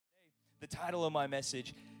The title of my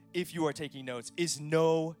message, if you are taking notes, is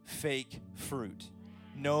No Fake Fruit.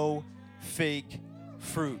 No fake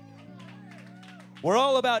fruit. We're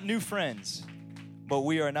all about new friends, but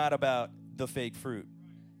we are not about the fake fruit.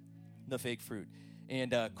 The fake fruit.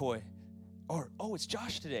 And Coy, it's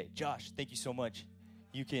Josh today. Josh, thank you so much.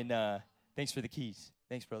 You can, thanks for the keys.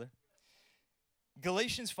 Thanks, brother.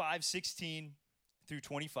 Galatians 5:16 through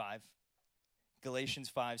 25.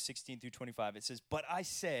 Galatians 5:16 through 25. It says, "But I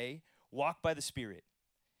say, walk by the Spirit,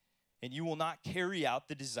 and you will not carry out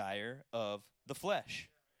the desire of the flesh.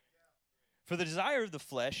 For the desire of the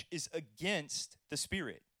flesh is against the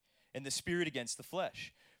Spirit, and the Spirit against the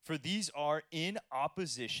flesh. For these are in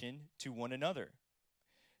opposition to one another."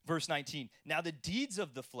 Verse 19, "Now the deeds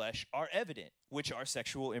of the flesh are evident, which are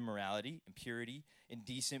sexual immorality, impurity,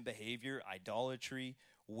 indecent behavior, idolatry,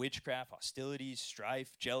 witchcraft, hostilities,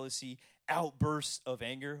 strife, jealousy, outbursts of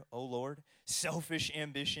anger, O Lord, selfish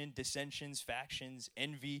ambition, dissensions, factions,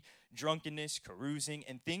 envy, drunkenness, carousing,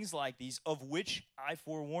 and things like these, of which I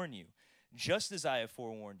forewarn you, just as I have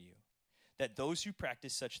forewarned you, that those who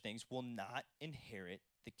practice such things will not inherit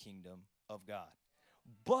the kingdom of God."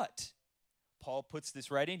 But Paul puts this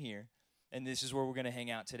right in here, and this is where we're going to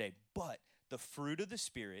hang out today. But the fruit of the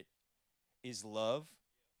Spirit is love,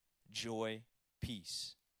 joy,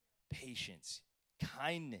 peace, patience,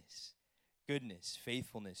 kindness, goodness,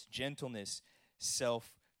 faithfulness, gentleness,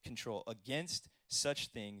 self-control. Against such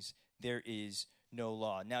things there is no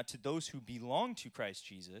law. Now, to those who belong to Christ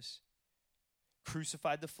Jesus,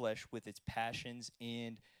 crucified the flesh with its passions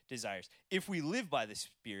and desires. If we live by the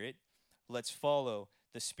Spirit, let's follow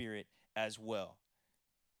the Spirit as well.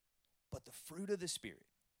 But the fruit of the Spirit,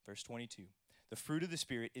 verse 22, the fruit of the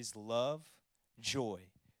Spirit is love, joy,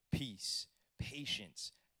 peace,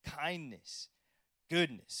 patience, kindness,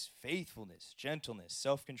 goodness, faithfulness, gentleness,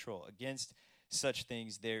 self-control. Against such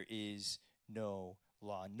things there is no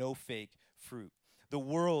law, no fake fruit. The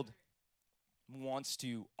world wants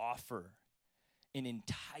to offer an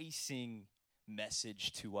enticing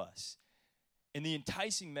message to us. And the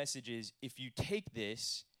enticing message is, if you take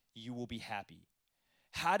this, you will be happy.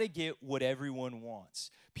 How to get what everyone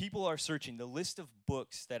wants. People are searching. The list of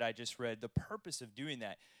books that I just read, the purpose of doing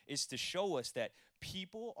that is to show us that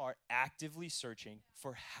people are actively searching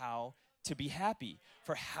for how to be happy,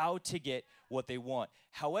 for how to get what they want.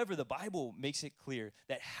 However, the Bible makes it clear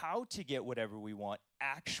that how to get whatever we want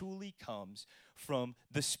actually comes from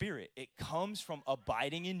the Spirit. It comes from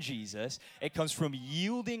abiding in Jesus. It comes from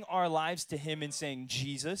yielding our lives to Him and saying,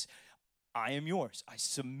 "Jesus, I am yours. I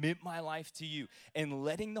submit my life to you," and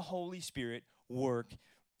letting the Holy Spirit work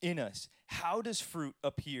in us. How does fruit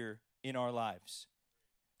appear in our lives?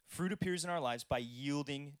 Fruit appears in our lives by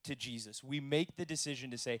yielding to Jesus. We make the decision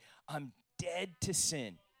to say, "I'm dead to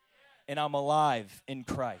sin, and I'm alive in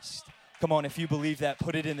Christ." Come on, if you believe that,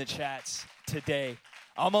 put it in the chats today.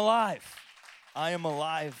 I'm alive. I am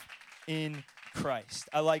alive in Christ.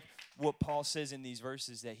 I like what Paul says in these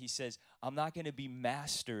verses, that he says, I'm not going to be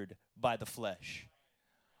mastered by the flesh.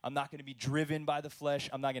 I'm not going to be driven by the flesh.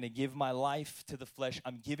 I'm not going to give my life to the flesh.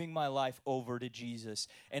 I'm giving my life over to Jesus,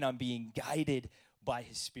 and I'm being guided by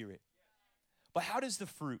His Spirit. But how does the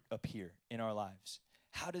fruit appear in our lives?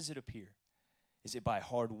 How does it appear? Is it by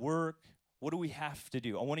hard work? What do we have to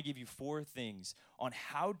do? I want to give you 4 things on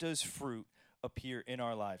how does fruit appear in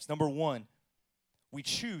our lives. Number 1, we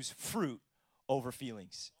choose fruit over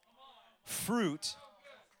feelings. Fruit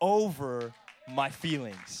over my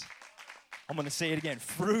feelings. I'm going to say it again.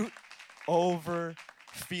 Fruit over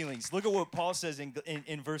feelings. Look at what Paul says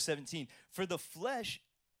in verse 17. "For the flesh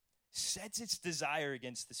sets its desire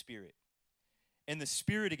against the Spirit, and the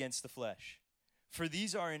Spirit against the flesh. For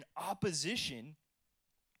these are in opposition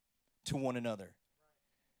to one another."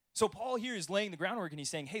 So Paul here is laying the groundwork, and he's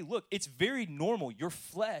saying, hey, look, it's very normal. Your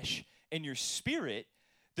flesh and your spirit,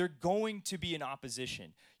 they're going to be in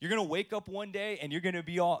opposition. You're going to wake up one day and you're going to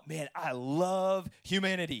be all, man, I love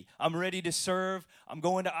humanity. I'm ready to serve.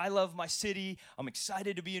 I love my city. I'm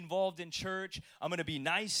excited to be involved in church. I'm going to be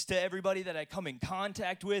nice to everybody that I come in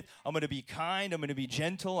contact with. I'm going to be kind. I'm going to be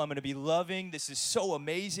gentle. I'm going to be loving. This is so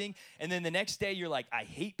amazing. And then the next day you're like, I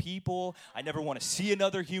hate people. I never want to see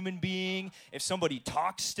another human being. If somebody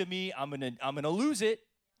talks to me, I'm going to lose it.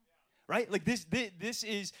 Right? Like this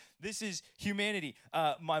is humanity.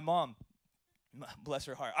 My mom, bless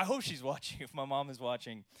her heart. I hope she's watching. If my mom is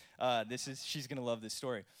watching, she's gonna love this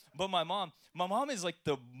story. But my mom is like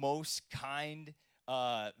the most kind,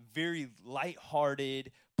 very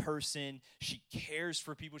lighthearted person. She cares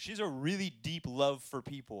for people. She has a really deep love for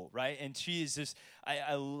people, right? And she is just,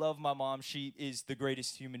 I love my mom. She is the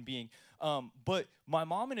greatest human being. But my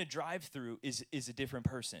mom in a drive-thru is a different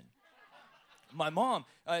person. My mom,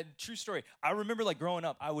 true story. I remember like growing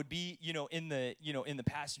up, I would be, in the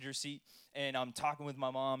passenger seat, and I'm talking with my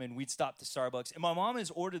mom, and we'd stop to Starbucks. And my mom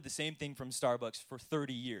has ordered the same thing from Starbucks for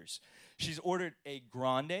 30 years. She's ordered a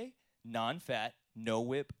grande, non-fat, no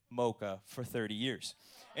whip mocha for 30 years.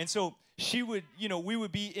 And so she would, we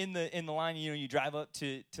would be in the line. You drive up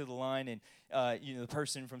to the line, and the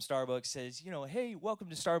person from Starbucks says, hey, welcome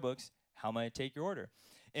to Starbucks. How may I take your order?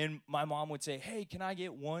 And my mom would say, hey, can I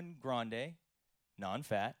get one grande,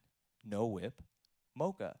 non-fat, no whip,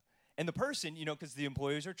 mocha? And the person, because the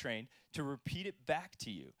employees are trained to repeat it back to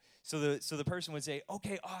you. So the person would say,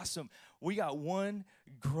 okay, awesome. We got one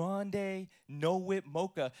grande, no whip,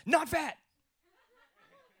 mocha, non-fat.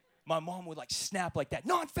 My mom would like snap like that.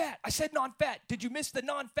 Non-fat. I said non-fat. Did you miss the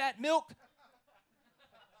non-fat milk?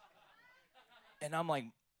 And I'm like,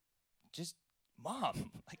 just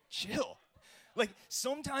mom, like chill. Like,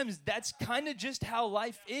 sometimes that's kind of just how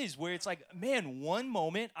life is, where it's like, man, one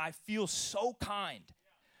moment I feel so kind.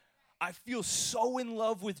 I feel so in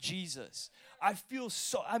love with Jesus.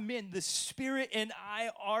 The Spirit and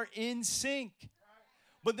I are in sync.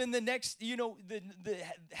 But then the next, the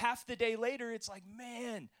half the day later, it's like,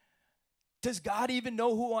 man, does God even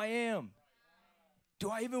know who I am? Do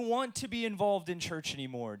I even want to be involved in church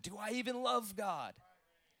anymore? Do I even love God?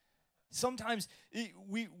 Sometimes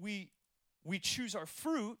we choose our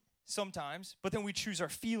fruit sometimes, but then we choose our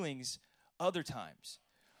feelings other times.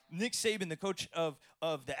 Nick Saban, the coach of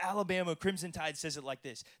the Alabama Crimson Tide, says it like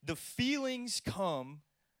this: the feelings come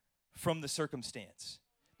from the circumstance.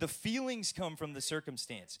 The feelings come from the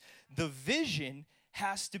circumstance. The vision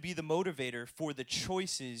has to be the motivator for the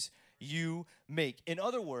choices you make. In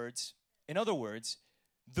other words,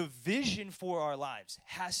 the vision for our lives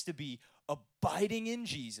has to be abiding in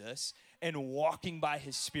Jesus and walking by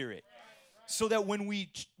his Spirit. So that when we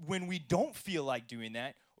don't feel like doing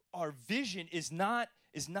that, our vision is not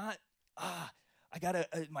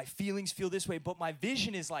my feelings feel this way, but my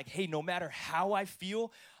vision is like, hey, no matter how I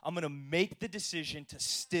feel, I'm going to make the decision to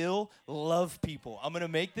still love people. I'm going to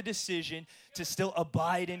make the decision to still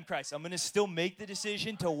abide in Christ. I'm going to still make the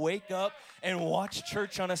decision to wake up and watch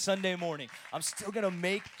church on a Sunday morning. I'm still going to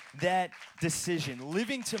make that decision.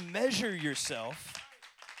 Living to measure yourself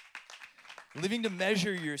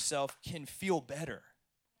can feel better.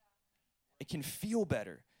 It can feel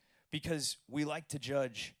better because we like to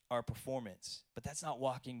judge our performance, but that's not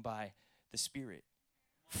walking by the Spirit.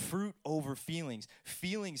 Fruit over feelings.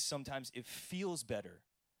 Feelings, sometimes it feels better.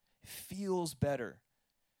 It feels better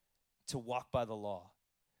to walk by the law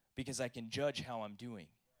because I can judge how I'm doing.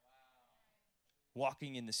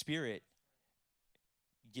 Walking in the Spirit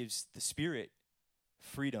gives the Spirit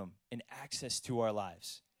freedom and access to our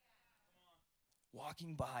lives.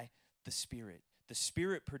 Walking by the Spirit. The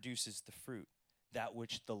Spirit produces the fruit, that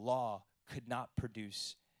which the law could not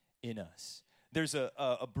produce in us. There's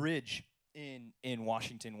a bridge in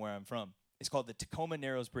Washington where I'm from. It's called the Tacoma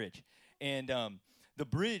Narrows Bridge. And the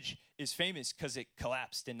bridge is famous because it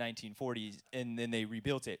collapsed in 1940s, and then they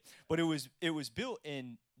rebuilt it. But it was built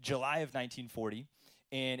in July of 1940,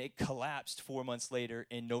 and it collapsed 4 months later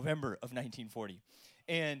in November of 1940.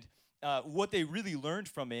 And what they really learned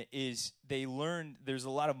from it is they learned there's a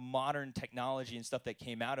lot of modern technology and stuff that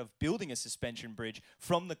came out of building a suspension bridge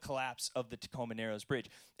from the collapse of the Tacoma Narrows Bridge.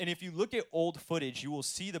 And if you look at old footage, you will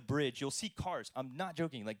see the bridge. You'll see cars. I'm not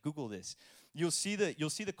joking. Like, Google this. You'll see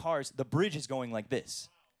the cars. The bridge is going like this.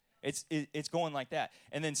 It's going like that.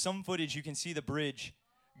 And then some footage, you can see the bridge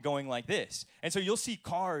going like this. And so you'll see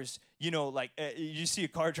cars, you see a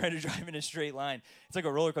car trying to drive in a straight line. It's like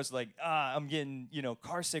a roller coaster, like, I'm getting,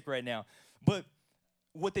 car sick right now. But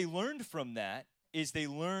what they learned from that is they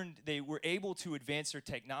were able to advance their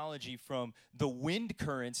technology from the wind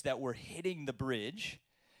currents that were hitting the bridge,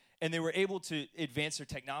 and they were able to advance their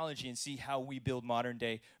technology and see how we build modern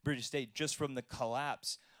day bridges today just from the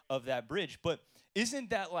collapse of that bridge. But isn't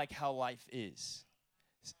that like how life is?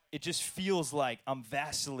 It just feels like I'm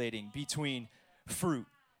vacillating between fruit,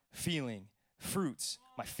 feeling, fruits,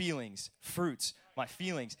 my feelings, fruits, my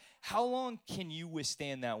feelings. How long can you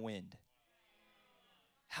withstand that wind?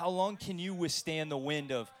 How long can you withstand the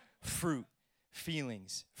wind of fruit,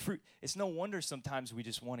 feelings, fruit? It's no wonder sometimes we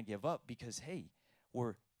just want to give up because, hey,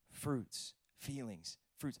 we're fruits, feelings,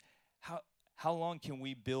 fruits. How long can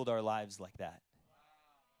we build our lives like that?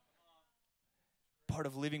 Part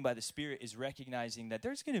of living by the Spirit is recognizing that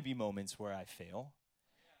there's going to be moments where I fail.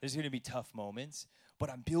 There's going to be tough moments, but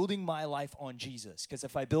I'm building my life on Jesus. Because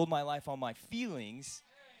if I build my life on my feelings,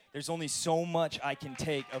 there's only so much I can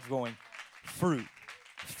take of going fruit,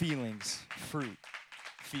 feelings, fruit,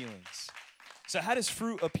 feelings. So how does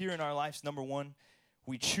fruit appear in our lives? Number one,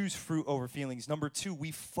 we choose fruit over feelings. Number 2,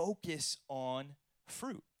 we focus on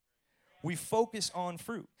fruit. We focus on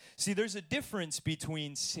fruit. See, there's a difference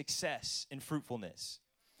between success and fruitfulness.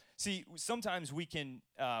 See, sometimes we can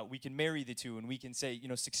marry the two, and we can say,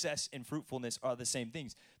 success and fruitfulness are the same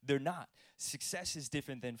things. They're not. Success is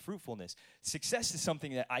different than fruitfulness. Success is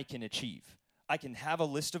something that I can achieve. I can have a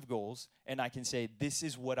list of goals, and I can say, this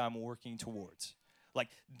is what I'm working towards. Like,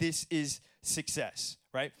 this is success,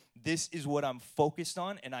 right? This is what I'm focused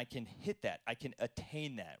on, and I can hit that. I can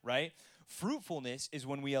attain that, right? Fruitfulness is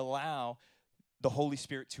when we allow the Holy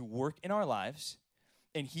Spirit to work in our lives,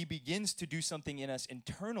 and he begins to do something in us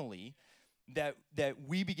internally that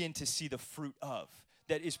we begin to see the fruit of,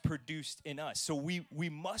 that is produced in us. So we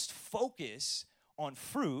must focus on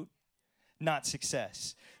fruit, not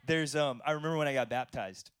success. I remember when I got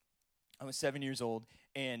baptized. I was 7 years old,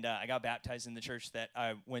 and I got baptized in the church that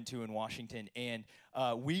I went to in Washington, and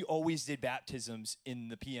we always did baptisms in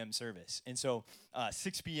the PM service. And so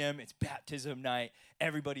 6 p.m., it's baptism night.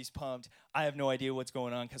 Everybody's pumped. I have no idea what's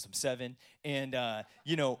going on because I'm 7. And, I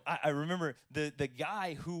remember the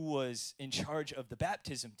guy who was in charge of the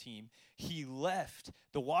baptism team, he left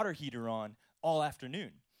the water heater on all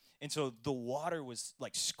afternoon. And so the water was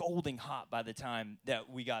like scalding hot by the time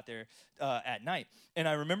that we got there at night. And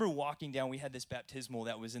I remember walking down, we had this baptismal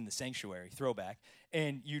that was in the sanctuary, throwback.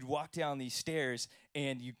 And you'd walk down these stairs,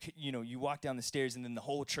 and you walk down the stairs, and then the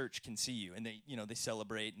whole church can see you. And they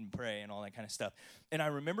celebrate and pray and all that kind of stuff. And I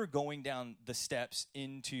remember going down the steps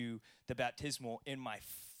into the baptismal, and my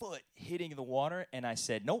foot hitting the water, and I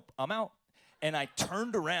said, nope, I'm out. And I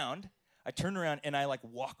turned around, and I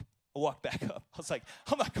walked back up. I was like,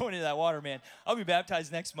 I'm not going into that water, man. I'll be baptized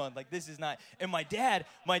next month. Like, this is not. And my dad's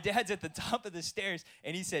at the top of the stairs,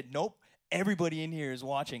 and he said, nope, everybody in here is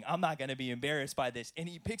watching. I'm not going to be embarrassed by this. And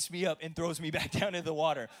he picks me up and throws me back down into the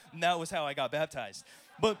water. And that was how I got baptized.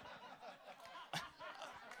 But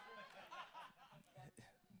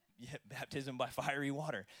yeah, baptism by fiery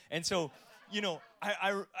water. And so,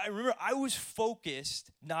 I remember I was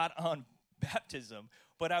focused not on baptism,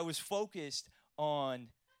 but I was focused on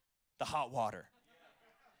the hot water.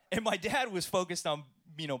 And my dad was focused on,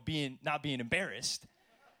 not being embarrassed,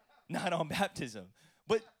 not on baptism.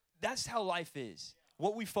 But that's how life is.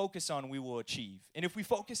 What we focus on, we will achieve. And if we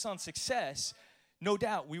focus on success, no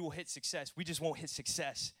doubt we will hit success. We just won't hit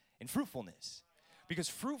success in fruitfulness. Because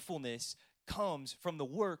fruitfulness comes from the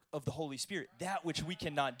work of the Holy Spirit, that which we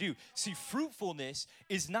cannot do. See, fruitfulness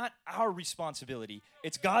is not our responsibility.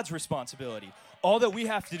 It's God's responsibility. All that we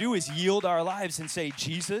have to do is yield our lives and say,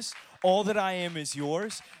 Jesus, all that I am is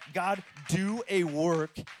yours. God, do a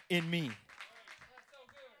work in me.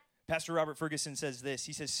 Pastor Robert Ferguson says this.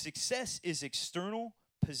 He says, success is external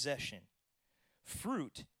possession.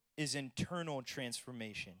 Fruit is internal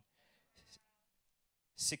transformation.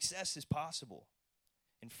 Success is possible,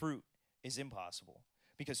 and fruit is impossible,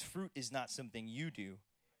 because fruit is not something you do.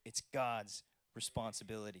 It's God's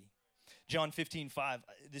responsibility. John 15:5,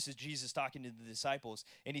 this is Jesus talking to the disciples,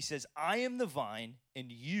 and he says, I am the vine,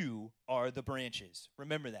 and you are the branches.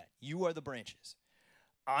 Remember that. You are the branches.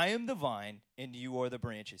 I am the vine, and you are the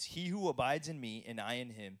branches. He who abides in me, and I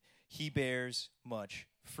in him, he bears much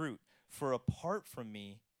fruit. For apart from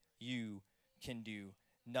me, you can do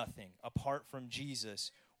nothing. Apart from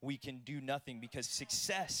Jesus, we can do nothing, because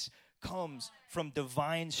success comes from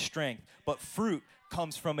divine strength, but fruit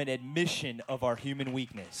comes from an admission of our human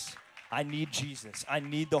weakness. I need Jesus. I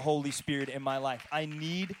need the Holy Spirit in my life. I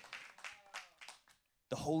need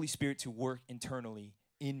the Holy Spirit to work internally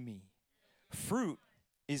in me. Fruit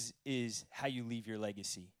is how you leave your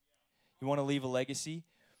legacy. You want to leave a legacy?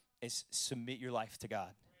 Is submit your life to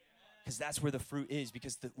God, because that's where the fruit is,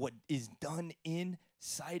 because what is done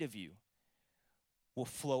inside of you will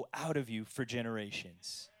flow out of you for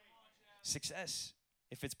generations. Success,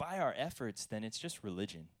 if it's by our efforts, then it's just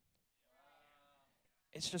religion.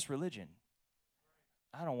 It's just religion.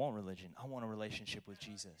 I don't want religion. I want a relationship with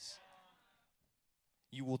Jesus.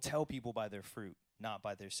 You will tell people by their fruit, not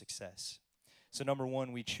by their success. So number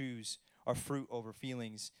 1, we choose our fruit over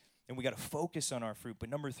feelings, and we got to focus on our fruit. But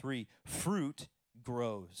number 3, fruit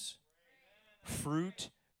grows.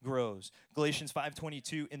 Fruit grows. Galatians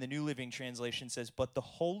 5:22 in the New Living Translation says, but the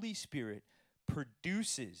Holy Spirit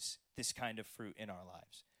produces this kind of fruit in our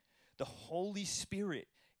lives. The Holy Spirit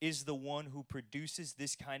is the one who produces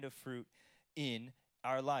this kind of fruit in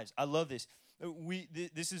our lives. I love this.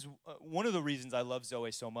 This is one of the reasons I love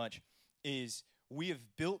Zoe so much, is we have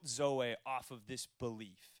built Zoe off of this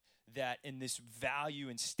belief that, in this value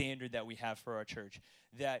and standard that we have for our church,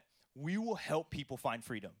 that we will help people find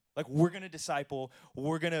freedom. Like, we're going to disciple,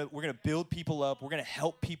 we're going to build people up, we're going to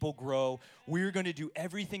help people grow. We're going to do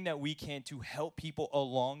everything that we can to help people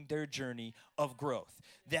along their journey of growth.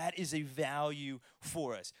 That is a value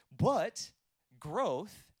for us. But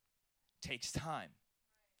growth takes time.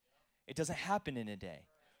 It doesn't happen in a day.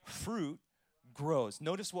 Fruit grows.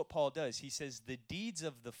 Notice what Paul does. He says the deeds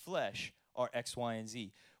of the flesh are X, Y, and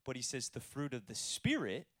Z. But he says the fruit of the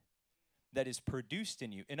Spirit that is produced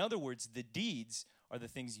in you. In other words, the deeds are the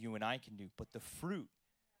things you and I can do, but the fruit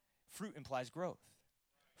implies growth.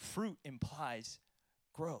 Fruit implies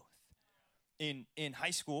growth. In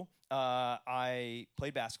high school, I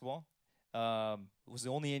played basketball. Was the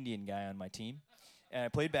only Indian guy on my team. And I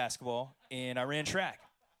played basketball, and I ran track.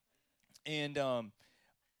 And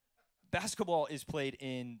basketball is played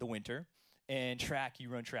in the winter, and track, you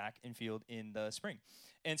run track and field in the spring.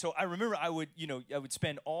 And so I remember I would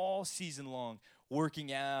spend all season long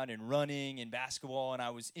working out and running and basketball, and I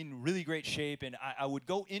was in really great shape, and I would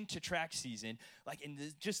go into track season like in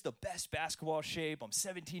just the best basketball shape. I'm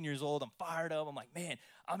 17 years old. I'm fired up. I'm like, man,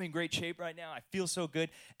 I'm in great shape right now. I feel so good.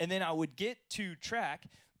 And then I would get to track,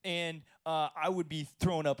 and I would be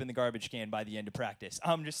thrown up in the garbage can by the end of practice.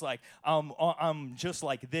 I'm just like, I'm just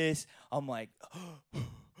like this. I'm like,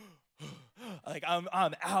 like I'm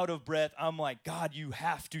out of breath. I'm like, God, you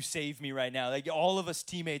have to save me right now. Like, all of us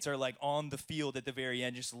teammates are like on the field at the very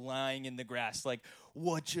end, just lying in the grass. Like,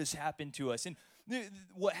 what just happened to us? And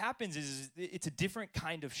what happens is it's a different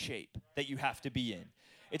kind of shape that you have to be in.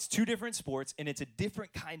 It's two different sports, and it's a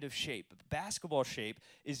different kind of shape. Basketball shape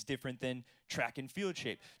is different than track and field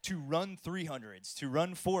shape. To run 300s, to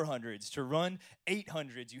run 400s, to run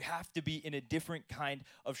 800s, you have to be in a different kind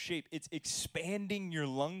of shape. It's expanding your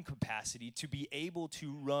lung capacity to be able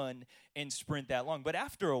to run and sprint that long. But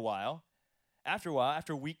after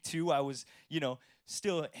week 2, I was,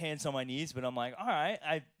 still hands on my knees, but I'm like, all right,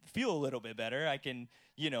 I feel a little bit better. I can,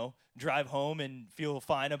 drive home and feel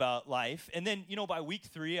fine about life. And then, by week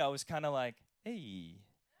 3, I was kind of like,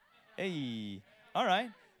 hey, all right.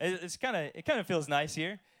 It kind of feels nice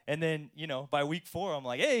here. And then, by week 4, I'm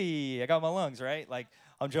like, hey, I got my lungs, right? Like,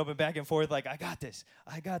 I'm jumping back and forth like, I got this,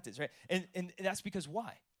 right? And that's because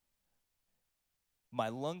why? My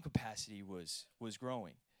lung capacity was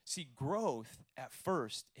growing. See, growth, at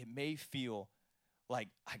first, it may feel like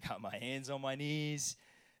I got my hands on my knees,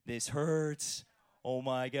 this hurts, oh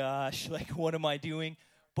my gosh, like, what am I doing?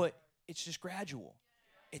 But it's just gradual.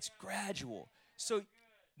 It's gradual. So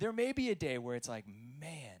there may be a day where it's like,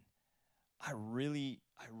 man, I really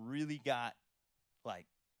got, like,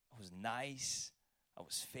 I was nice, I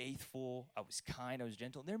was faithful, I was kind, I was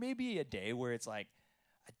gentle. There may be a day where it's like,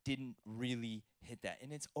 I didn't really hit that,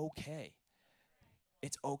 and it's okay.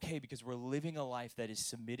 It's okay, because we're living a life that is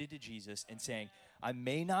submitted to Jesus and saying, I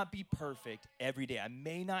may not be perfect every day. I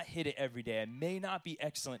may not hit it every day. I may not be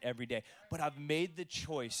excellent every day, but I've made the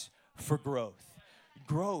choice for growth.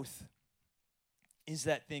 Growth is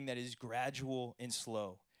that thing that is gradual and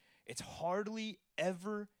slow. It's hardly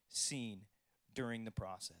ever seen during the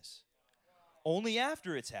process. Only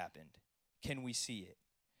after it's happened can we see it.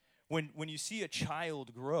 When you see a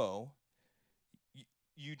child grow,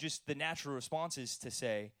 you just, the natural response is to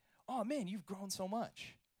say, oh man, you've grown so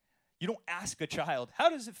much. You don't ask a child, how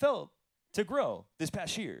does it feel to grow this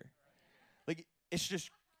past year? Like,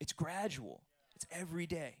 it's gradual. It's every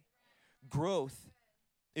day. Growth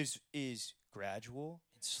is gradual,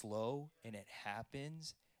 it's slow, and it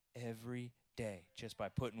happens every day, just by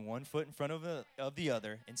putting one foot in front of the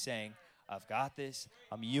other and saying, I've got this.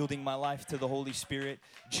 I'm yielding my life to the Holy Spirit.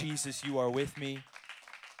 Jesus, you are with me.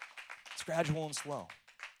 It's gradual and slow.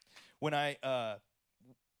 When I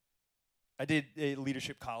did a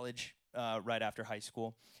leadership college right after high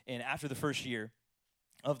school, and after the first year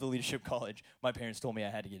of the leadership college, my parents told me I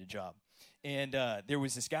had to get a job. And there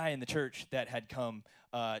was this guy in the church that had come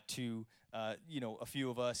to a few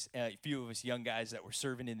of us young guys that were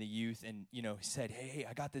serving in the youth, and said, hey,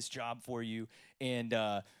 I got this job for you, and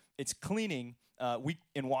it's cleaning. We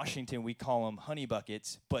in Washington, we call them honey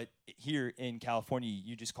buckets, but here in California,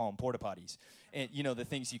 you just call them porta potties, and the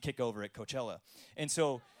things you kick over at Coachella. And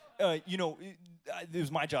so, it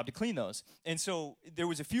was my job to clean those. And so there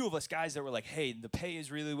was a few of us guys that were like, hey, the pay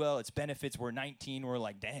is really well, it's benefits. We're 19. We're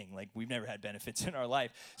like, dang, like, we've never had benefits in our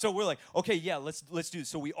life. So we're like, okay, yeah, let's do this.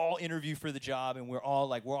 So we all interview for the job, and we're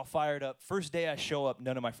all fired up. First day I show up,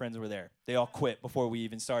 none of my friends were there. They all quit before we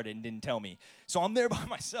even started and didn't tell me. So I'm there by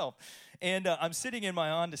myself, and I'm sitting in my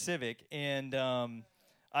Honda Civic, and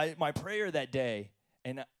my prayer that day,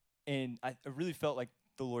 and I really felt like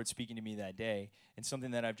the Lord speaking to me that day, and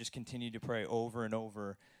something that I've just continued to pray over and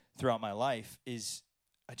over throughout my life is,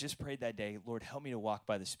 I just prayed that day, Lord, help me to walk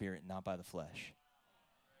by the Spirit and not by the flesh.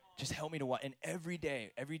 Just help me to walk. And every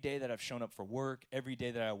day that I've shown up for work, every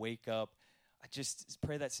day that I wake up, I just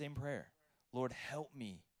pray that same prayer. Lord, help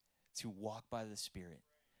me to walk by the Spirit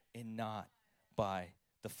and not by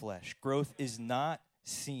the flesh. Growth is not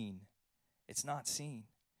seen. It's not seen.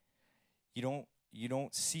 You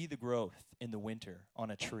don't see the growth in the winter on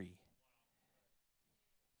a tree.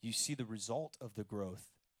 You see the result of the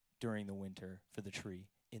growth during the winter for the tree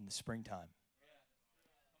in the springtime.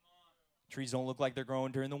 Trees don't look like they're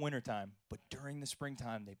growing during the wintertime, but during the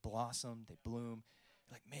springtime, they blossom, they bloom.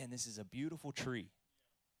 You're like, man, this is a beautiful tree.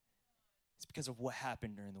 It's because of what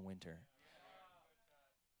happened during the winter.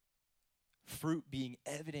 Fruit being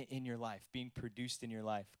evident in your life, being produced in your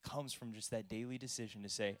life, comes from just that daily decision to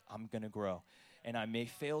say, I'm going to grow. And I may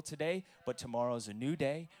fail today, but tomorrow is a new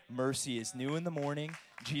day. Mercy is new in the morning.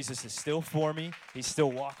 Jesus is still for me. He's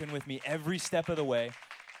still walking with me every step of the way,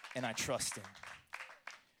 and I trust him.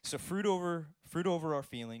 So fruit over our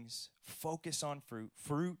feelings. Focus on fruit.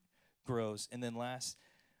 Fruit grows. And then last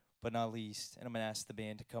but not least, and I'm going to ask the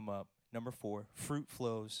band to come up, number 4, fruit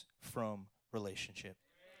flows from relationship.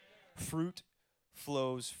 Fruit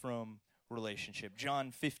flows from relationship.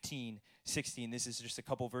 John 15:16. This is just a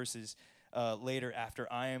couple verses later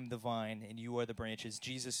after I am the vine and you are the branches.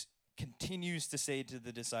 Jesus continues to say to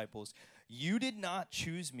the disciples, you did not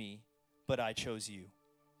choose me, but I chose you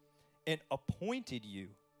and appointed you.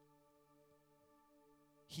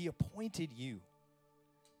 He appointed you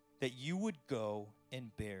that you would go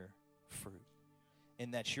and bear fruit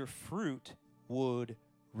and that your fruit would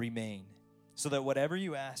remain, so that whatever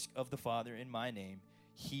you ask of the Father in my name,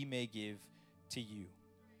 he may give to you.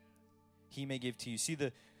 He may give to you. See,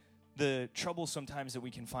 the trouble sometimes that we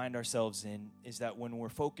can find ourselves in is that when we're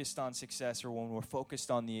focused on success or when we're focused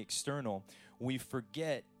on the external, we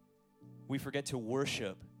forget to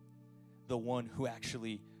worship the one who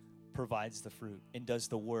actually provides the fruit and does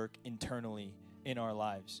the work internally in our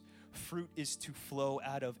lives. Fruit is to flow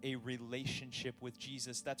out of a relationship with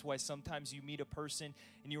Jesus. That's why sometimes you meet a person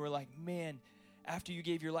and you are like, man, after you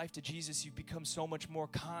gave your life to Jesus, you've become so much more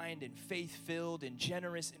kind and faith-filled and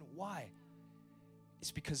generous. And why?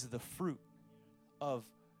 It's because of the fruit of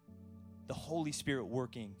the Holy Spirit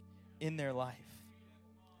working in their life.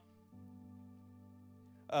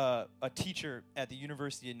 A teacher at the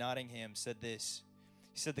University of Nottingham said this.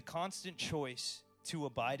 He said, the constant choice to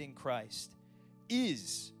abide in Christ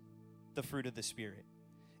is the fruit of the Spirit.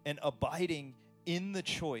 And abiding in the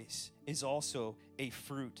choice is also a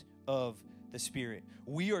fruit of the Spirit.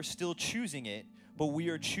 We are still choosing it, but we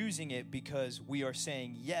are choosing it because we are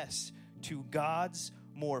saying yes to God's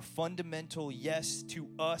more fundamental yes to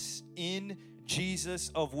us in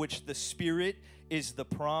Jesus, of which the Spirit is the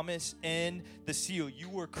promise and the seal. You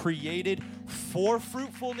were created for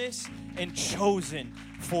fruitfulness and chosen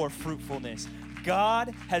for fruitfulness.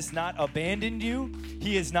 God has not abandoned you.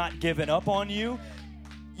 He has not given up on you.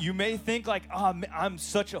 You may think like, oh, I'm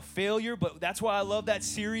such a failure, but that's why I love that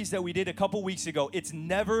series that we did a couple weeks ago. It's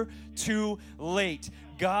never too late.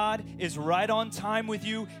 God is right on time with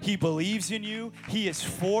you. He believes in you. He is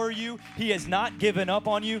for you. He has not given up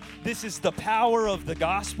on you. This is the power of the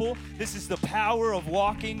gospel. This is the power of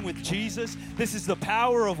walking with Jesus. This is the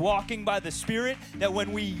power of walking by the Spirit, that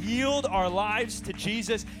when we yield our lives to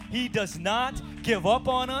Jesus, he does not give up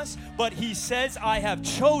on us, but he says, I have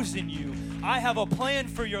chosen you. I have a plan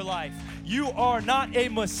for your life. You are not a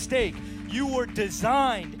mistake. You were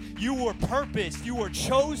designed. You were purposed. You were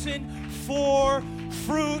chosen for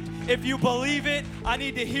fruit. If you believe it, I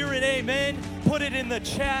need to hear an amen. Put it in the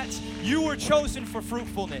chat. You were chosen for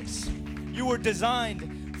fruitfulness. You were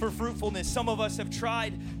designed for fruitfulness. Some of us have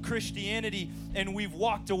tried Christianity and we've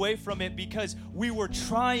walked away from it because we were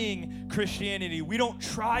trying Christianity. We don't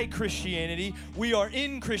try Christianity. We are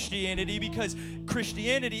in Christianity because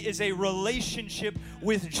Christianity is a relationship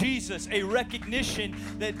with Jesus, a recognition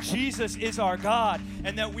that Jesus is our God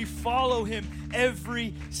and that we follow him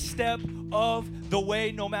every step of the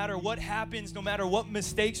way. No matter what happens, no matter what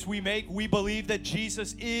mistakes we make, we believe that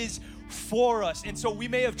Jesus is for us. And so we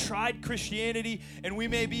may have tried Christianity and we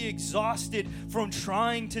may be exhausted from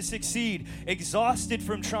trying to succeed, exhausted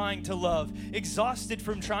from trying to love, exhausted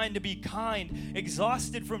from trying to be kind,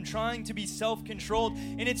 exhausted from trying to be self-controlled,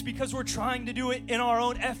 and it's because we're trying to do it in our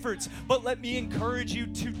own efforts. But let me encourage you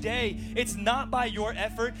today, it's not by your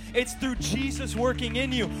effort, it's through Jesus working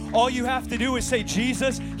in you. All you have to do is say,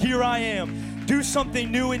 Jesus, here I am. Do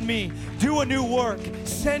something new in me. Do a new work.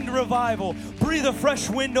 Send revival. Breathe a fresh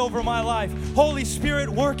wind over my life. Holy Spirit,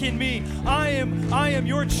 work in me. I am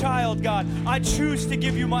your child, God. I choose to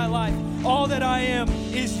give you my life. All that I am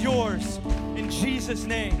is yours. In Jesus'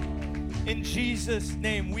 name. In Jesus'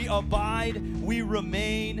 name, we abide, we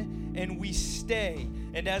remain, and we stay.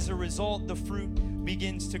 And as a result, the fruit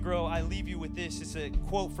begins to grow. I leave you with this. It's a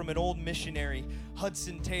quote from an old missionary,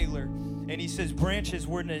 Hudson Taylor. And he says, branches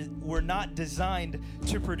were not designed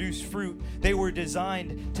to produce fruit. They were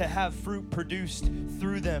designed to have fruit produced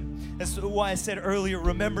through them. That's why I said earlier,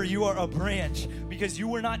 remember, you are a branch because you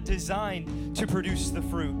were not designed to produce the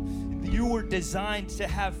fruit. You were designed to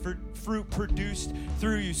have fruit produced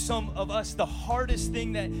through you. Some of us, the hardest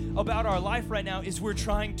thing about our life right now is we're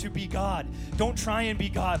trying to be God. Don't try and be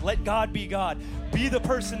God. Let God be God. Be the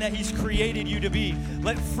person that He's created you to be.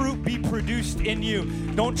 Let fruit be produced in you.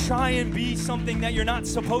 Don't try and be something that you're not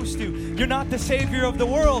supposed to. You're not the Savior of the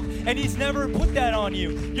world, and He's never put that on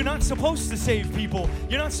you. You're not supposed to save people.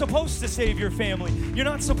 You're not supposed to save your family. You're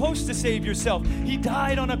not supposed to save yourself. He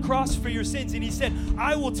died on a cross for your sins, and He said,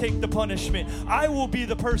 I will take the punishment. I will be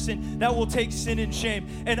the person that will take sin and shame,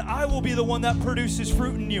 and I will be the one that produces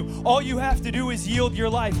fruit in you. All you have to do is yield your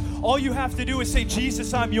life. All you have to do is say,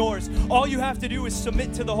 Jesus, I'm yours. All you have to do is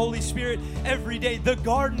submit to the Holy Spirit every day. The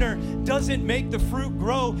gardener doesn't make the fruit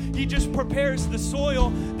grow. He just prepares the soil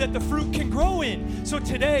that the fruit can grow in. So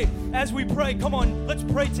today, as we pray, come on, let's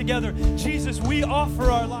pray together. Jesus, we offer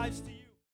our lives to you.